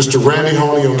 Mr. Randy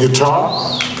Honey on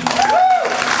guitar.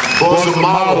 Buzz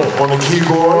Model on the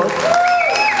keyboard.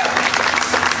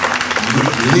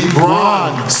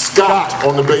 Yonrico Scott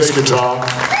on the bass guitar.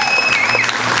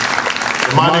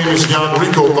 And my name is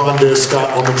Yonrico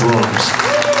Scott on the drums.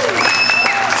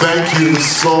 Thank you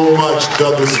so much,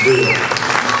 Douglasville.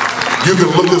 You can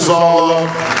look us all up.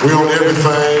 We're on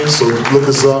everything, so look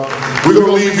us up. We're going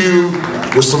to leave you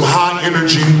with some high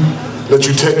energy, let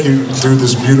you take you through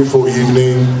this beautiful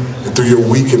evening and through your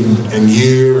week and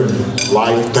year and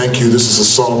life. Thank you. This is a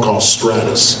song called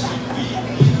Stratus.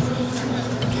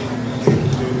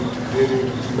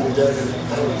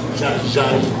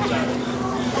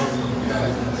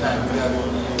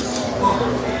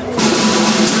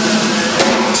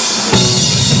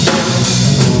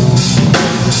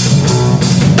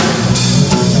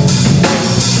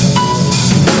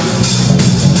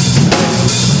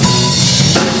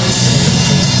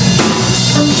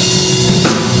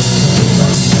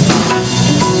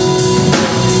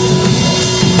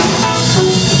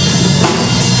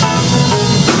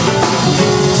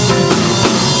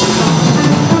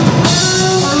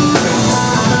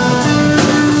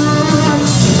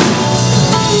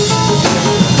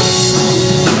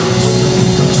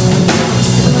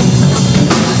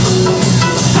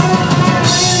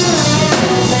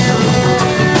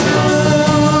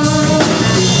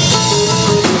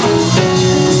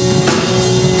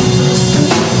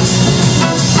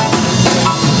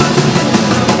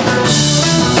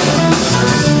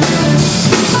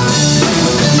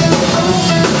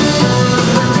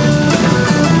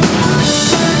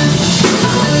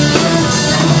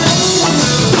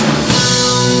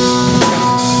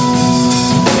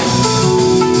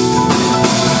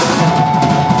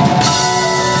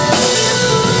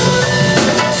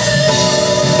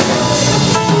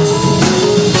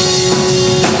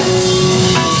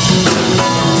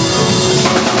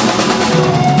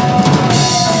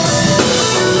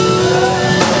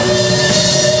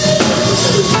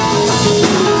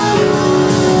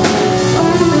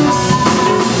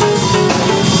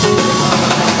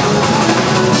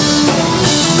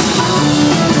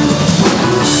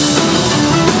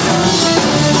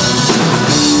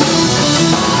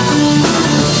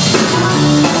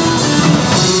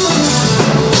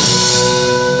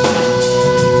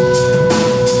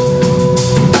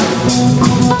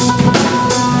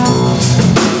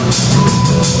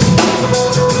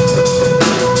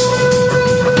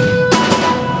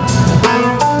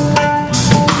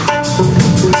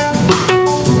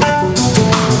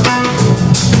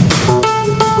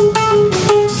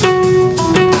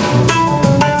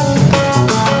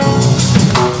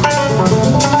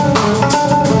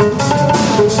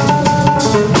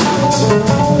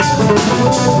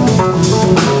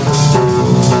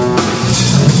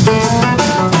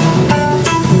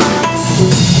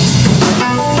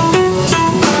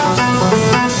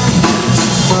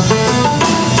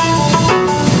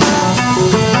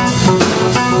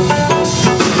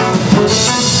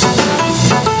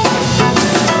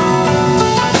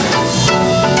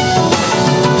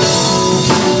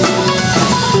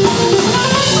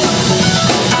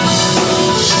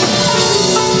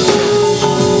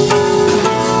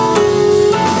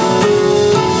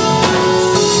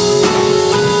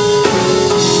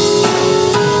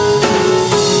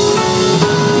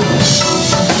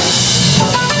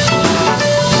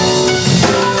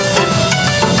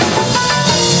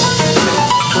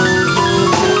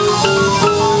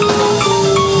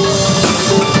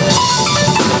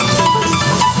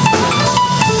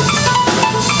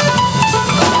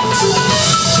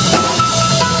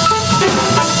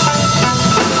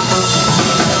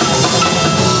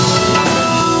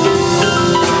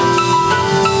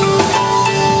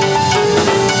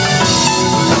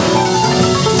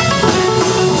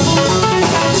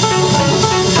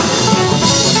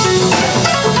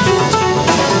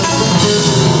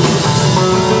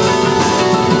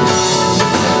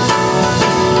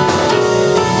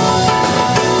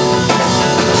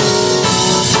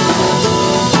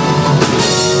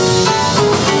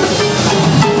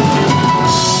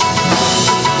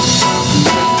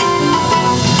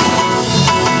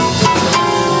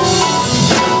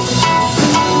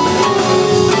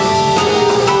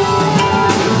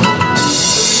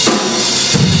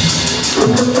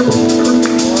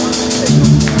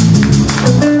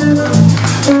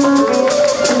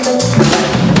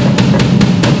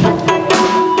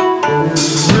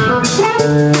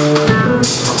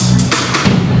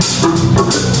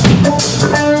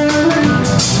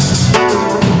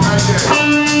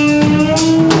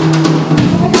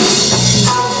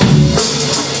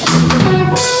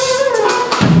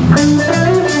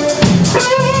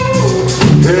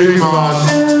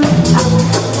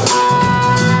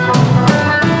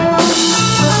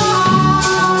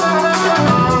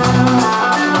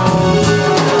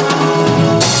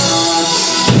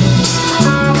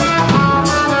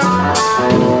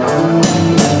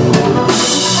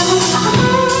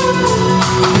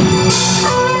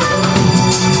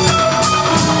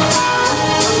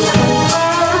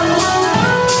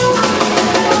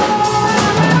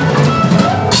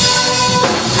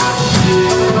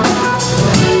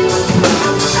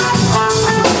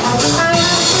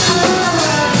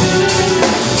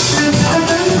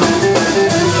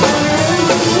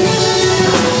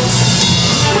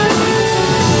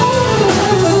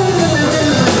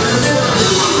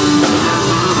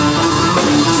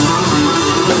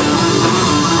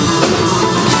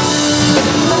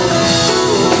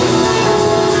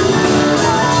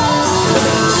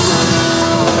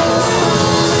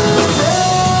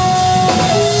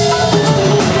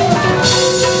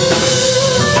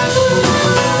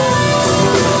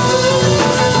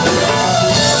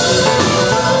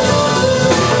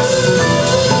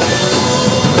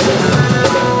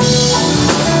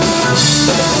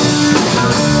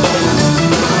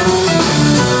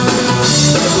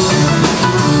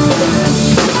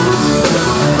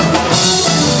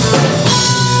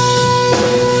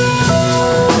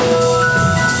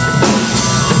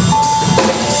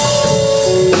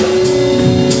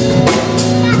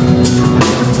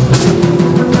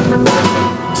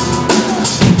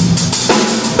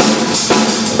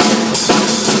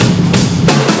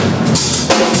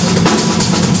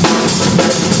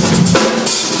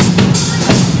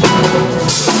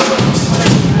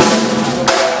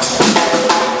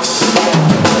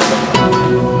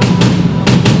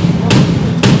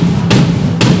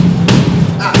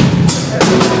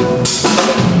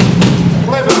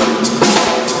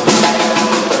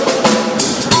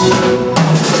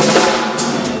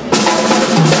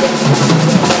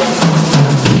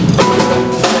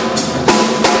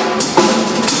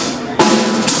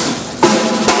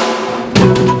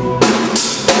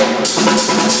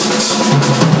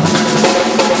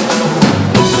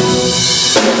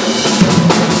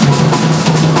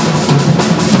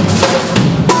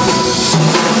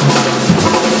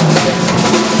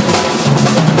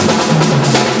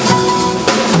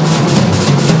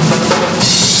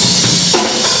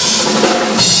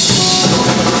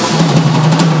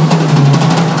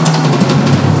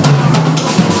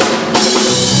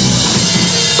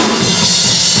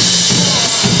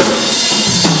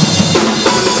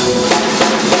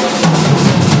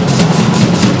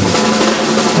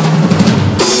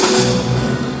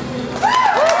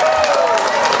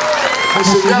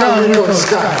 Mr. Yonrico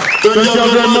Scott. Thank y'all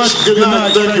very much. Good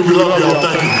night. Thank you. We love y'all.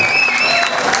 Thank you.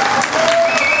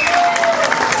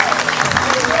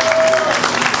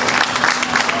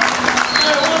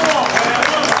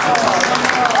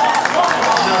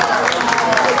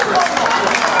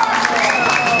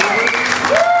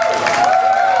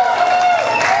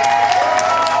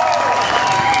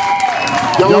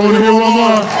 Y'all want to hear one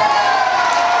more?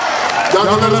 Y'all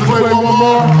gonna let us play one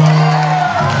more?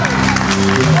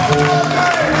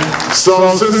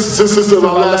 So since this is our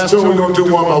last tune, we're gonna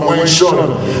do one by Wayne Shorter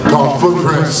called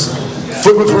Footprints.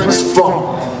 Footprints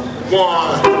Funk.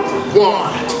 One,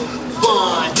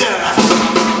 yeah.